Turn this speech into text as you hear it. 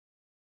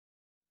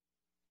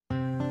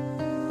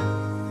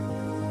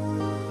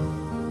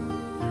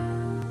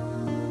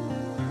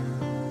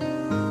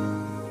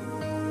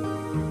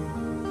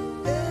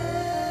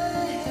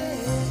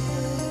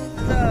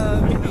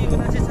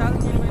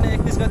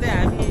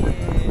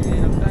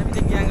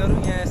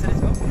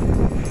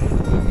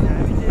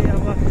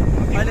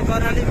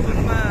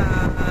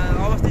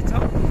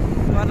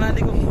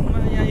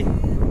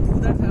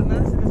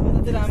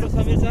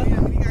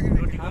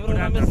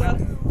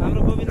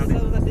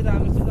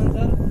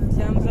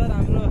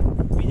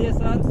विजय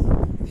sir,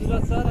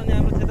 Suraj sir अनि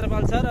हाम्रो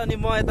क्षेत्रपाल sir अनि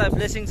म यता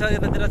ब्लेसिङ सर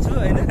यतातिर छु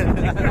हैन।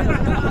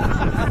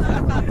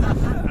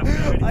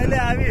 अहिले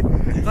हामी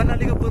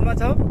कर्णालीको पुलमा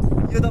छौँ।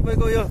 यो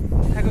तपाईँको यो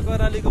ठ्याक्क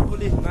कर्णालीको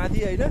पुली माथि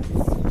हैन।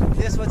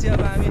 त्यसपछि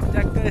अब हामी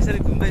ट्याक्क यसरी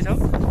घुम्दैछौँ।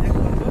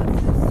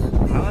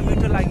 हावा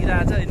मिठो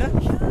लागिरहेछ हैन।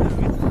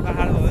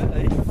 पहाड हो है,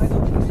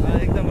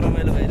 एकदम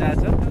रमाइलो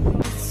भइरहेछ।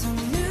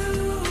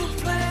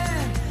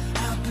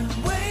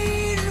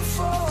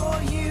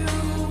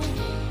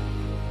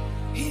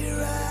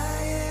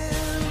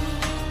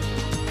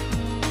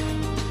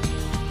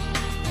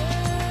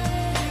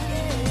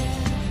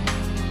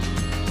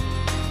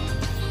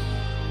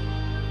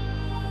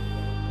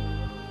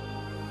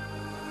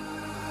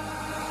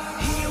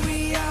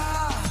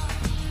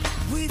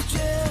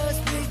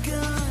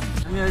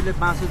 हामी अहिले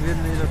बाँसु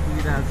भेट्नेर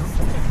पुगिरहेको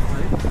छौँ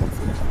है।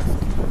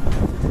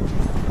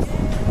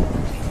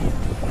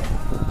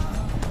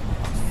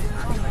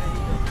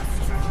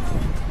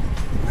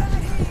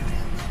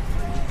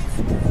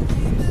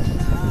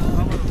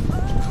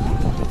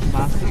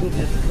 बाँसुको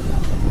भेट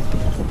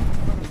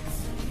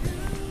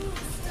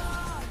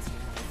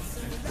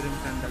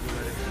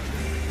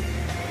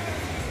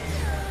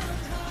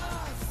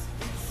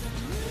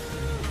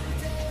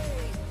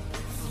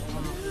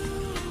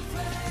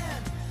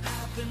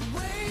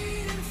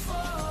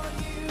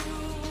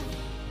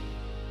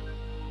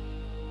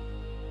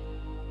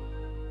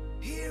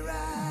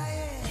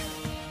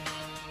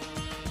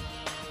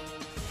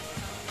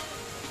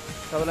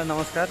सबैलाई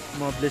नमस्कार।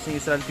 म ब्लेसिङ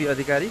इसरायल पी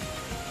अधिकारी।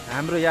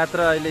 हाम्रो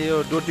यात्रा अहिले यो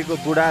डोटीको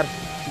बुढार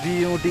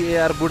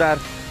DUTAR बुढार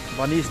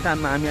भन्ने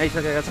स्थानमा हामी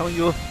आइसकेका छौँ।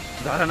 यो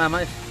झरनामा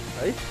है।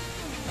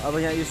 अब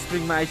यहाँ यो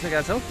स्प्रिङमा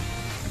आइसकेका छौँ।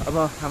 अब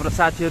हाम्रो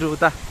साथीहरू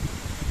उता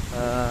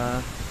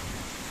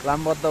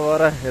लामबद्ध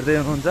भएर हेर्दै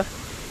हुनुहुन्छ।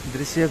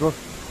 दृश्यको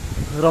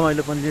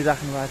रमाइलो पनि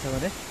लिइराख्नु भएको छ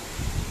भने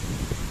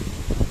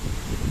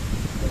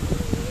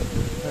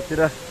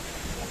यतातिर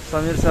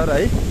समीर सर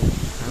है,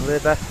 हाम्रो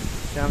यता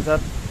श्याम सर।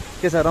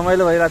 के छ,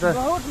 रमाइलो भइरहेछ?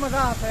 बहुत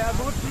मजा आछ यार,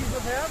 बहुत चिज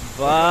छ यार।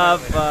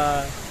 बाबा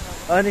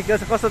अनि के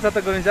छ, कस्तो छ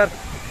त गोविन्द सर?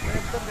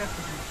 एकदम बेस्ट।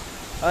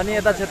 अनि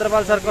यता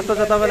क्षेत्रपाल सर कस्तो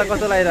छ, तपाईँलाई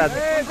कस्तो लागिरहेछ?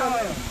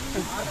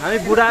 हामी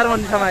बुढार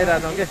भन्ने ठाउँमा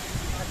आइरहेछौँ के।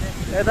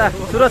 यता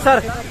सुरज सर,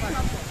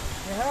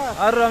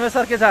 अरू रमेश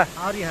सर के छ?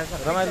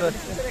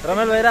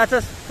 रमाइलो भइरहेछ?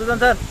 सुजन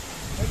सर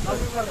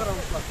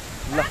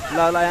ल ल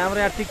ल हाम्रो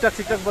यहाँ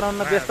टिकटक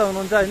बनाउन व्यस्त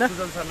हुनुहुन्छ होइन।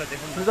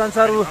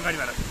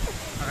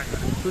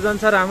 सुजन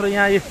सर हाम्रो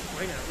यहाँ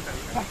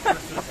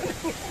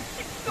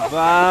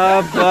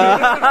बाबा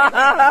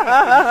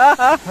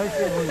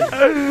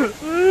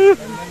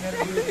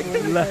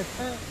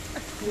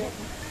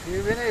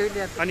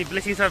अनि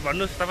ब्लेसिङ सर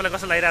भन्नुहोस्, तपाईँलाई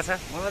कस्तो लागिरहेछ?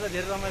 मलाई त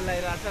धेरै रमाइलो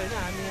लागिरहेछ होइन।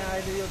 हामी यहाँ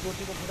अहिले यो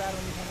डोटीको बुढार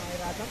भन्नेसँग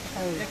आइरहेछौँ।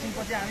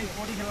 एकछिनपछि हामी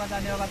पौडी खेल्न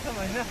जानेवाला छौँ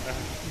होइन।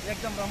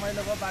 एकदम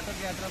रमाइलो भयो,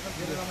 बाटोको यात्रा त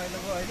धेरै रमाइलो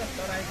भयो होइन।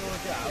 तराईको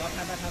त्यो हावा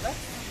खाँदा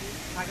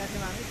थाका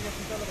थियौँ हामी, त्यो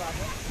शीतल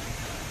भएको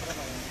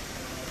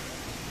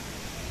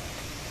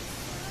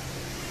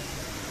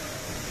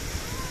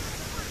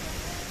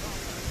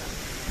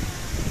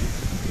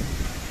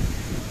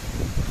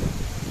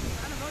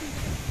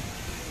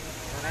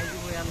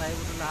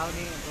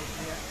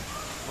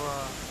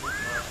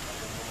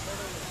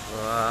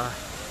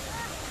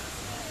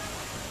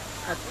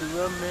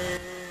Atua में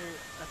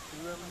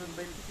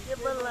बैठ के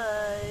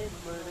बलाई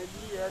मर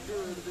दिया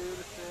दूर दूर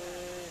से।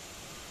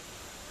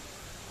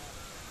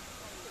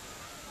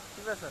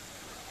 सर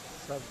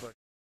सब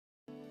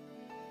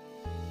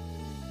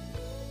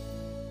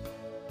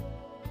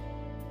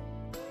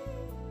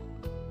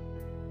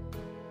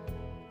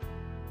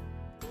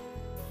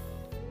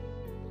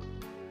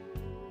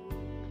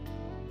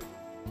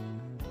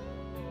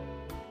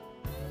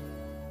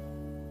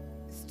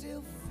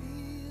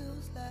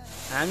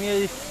हामी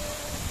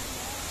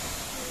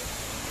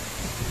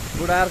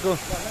बुढारको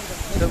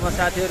छेउमा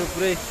साथीहरू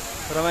पुरै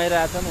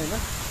रमाइरहेछन् होइन।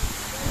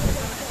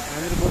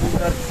 हामीहरू गोविन्द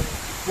सर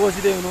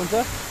पोसिँदै हुनुहुन्छ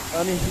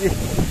अनि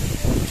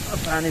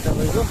पानी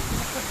तपाईँको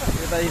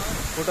यता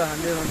फोटो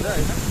हान्दै हुन्छ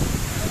होइन।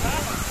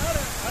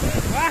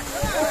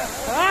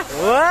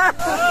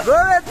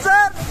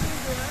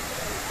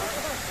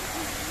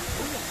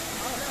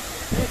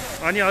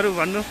 अनि अरू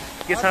भन्नु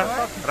के छ?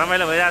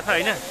 रमाइलो भइरहेछ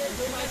होइन।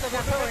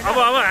 अब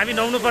हामी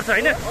नुहाउनु पर्छ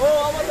होइन।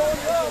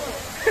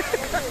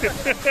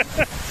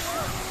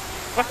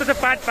 कस्तो छ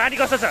पानी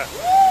कस्तो छ?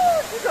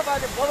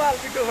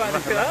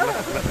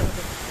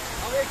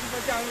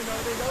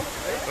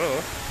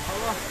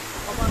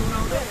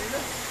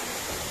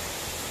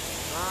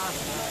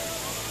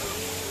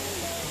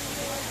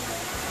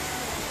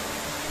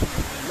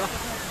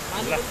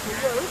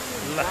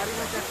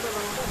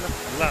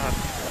 ल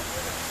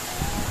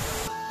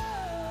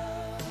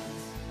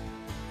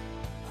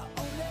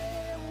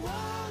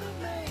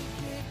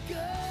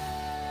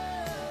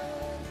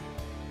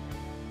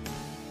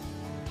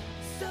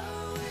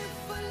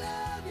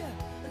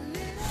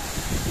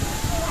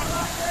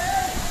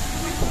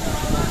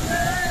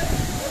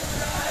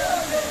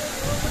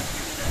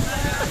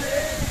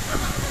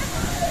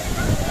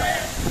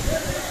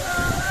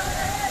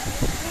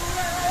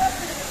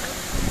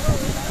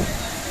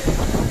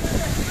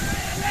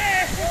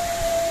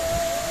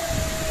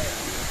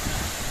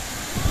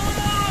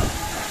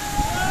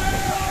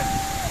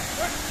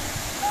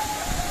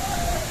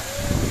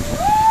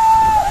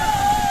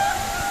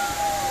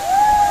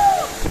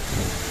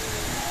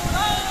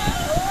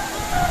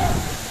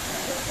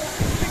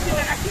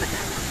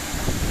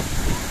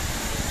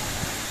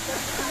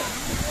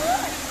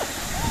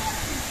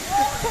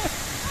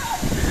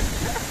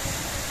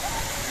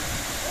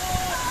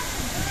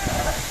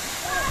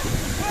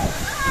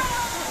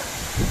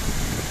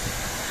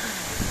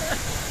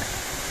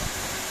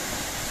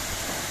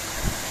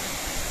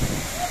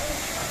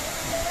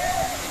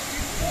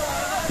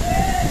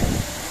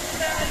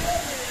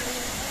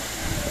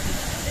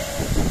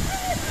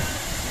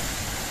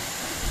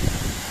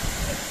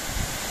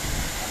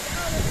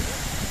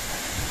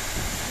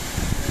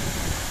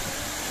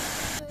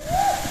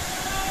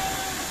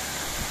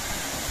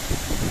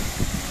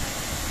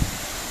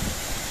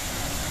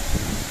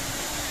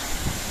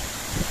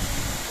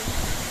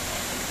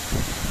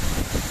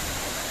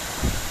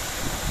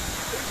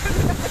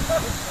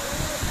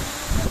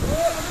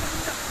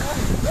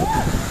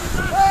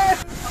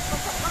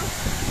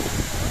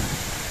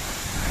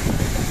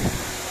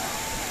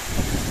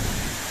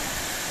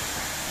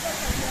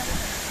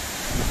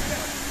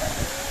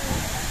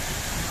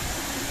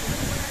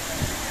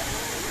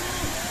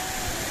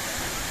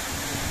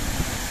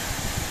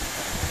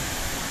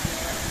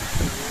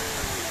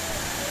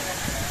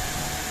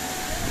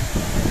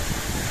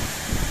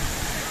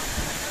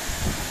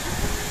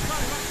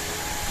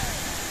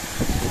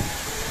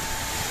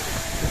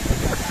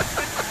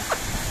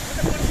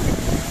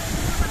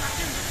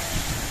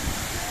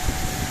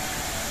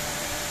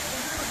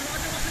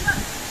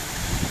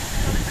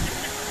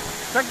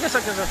सक्यो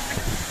सक्यो sir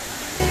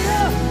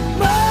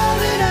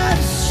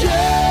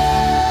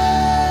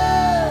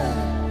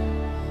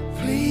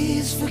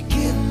Please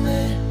forgive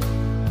me.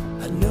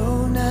 I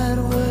know not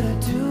what I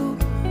do.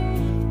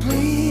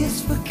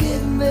 Please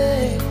forgive me.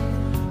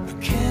 I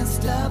can't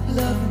stop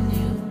loving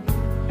you.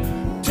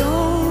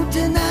 Don't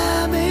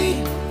deny me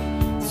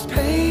this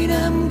pain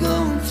I'm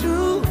going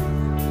through.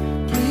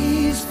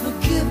 Please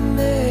forgive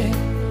me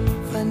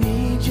if I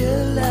need you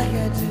like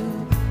I do.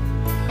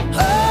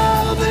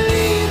 Oh,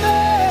 believe me,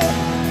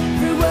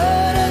 every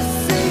word I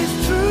say is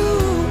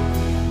true.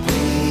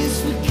 Please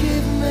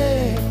forgive me.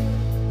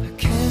 I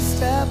can't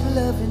stop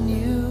loving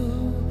you.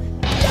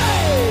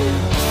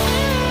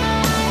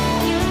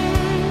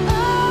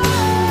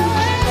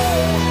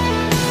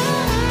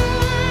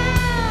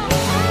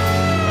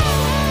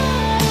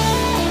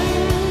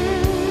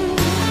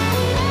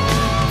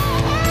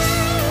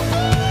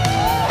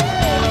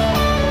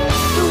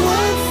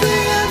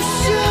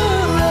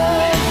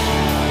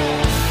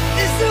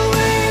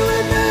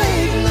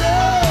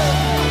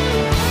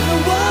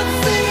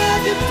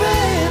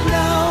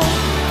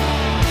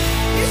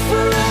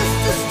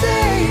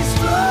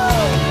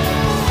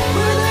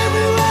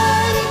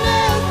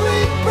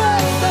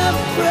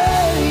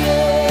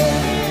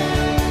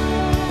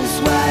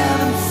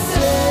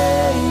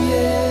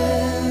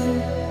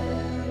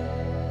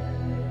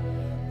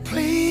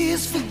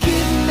 Please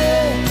forgive me.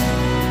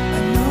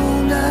 I know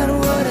not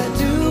what I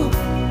do.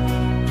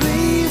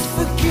 Please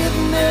forgive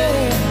me.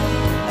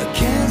 I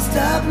can't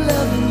stop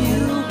loving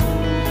you.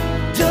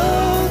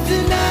 Don't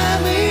deny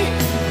me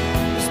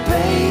this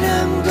pain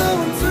I'm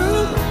going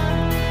through.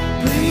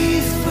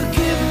 Please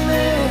forgive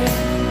me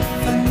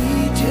if I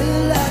need you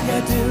like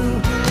I do.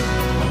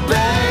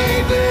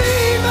 Baby,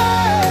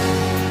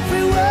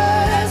 every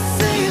word I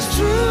say is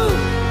true.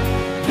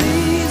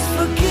 Please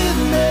forgive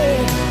me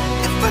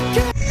if I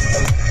can't.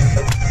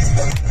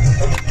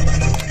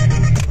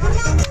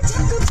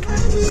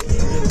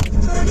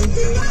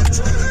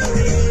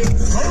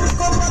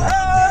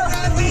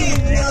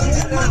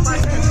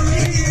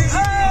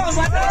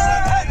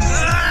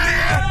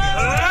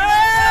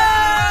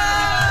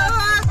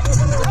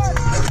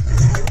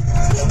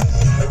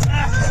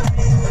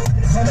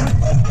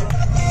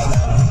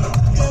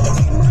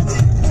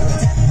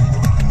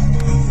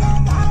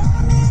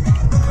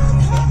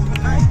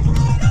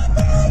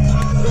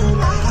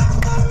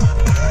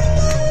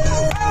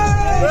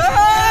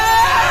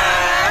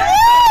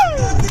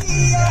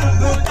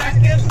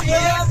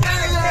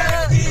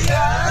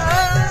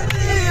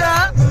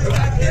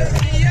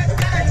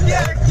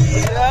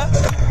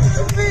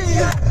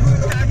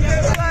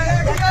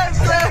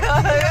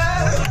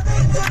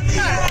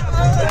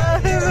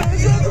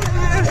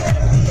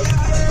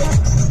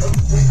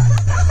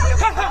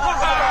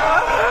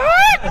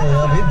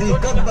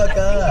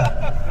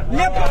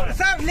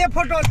 ले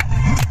photo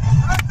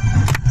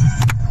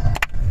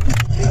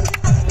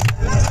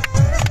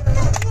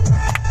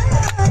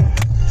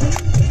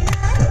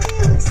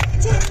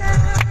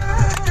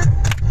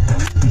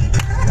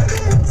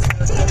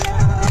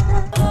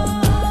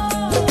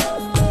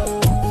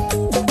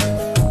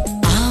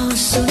आओ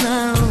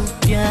सुनाओ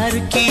प्यार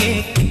की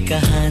एक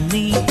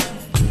कहानी।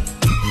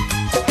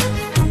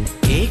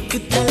 एक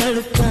था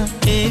लड़का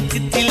एक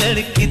थी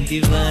लड़की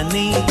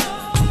दीवानी।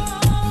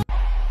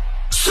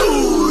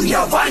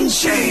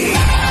 सूर्यवंशी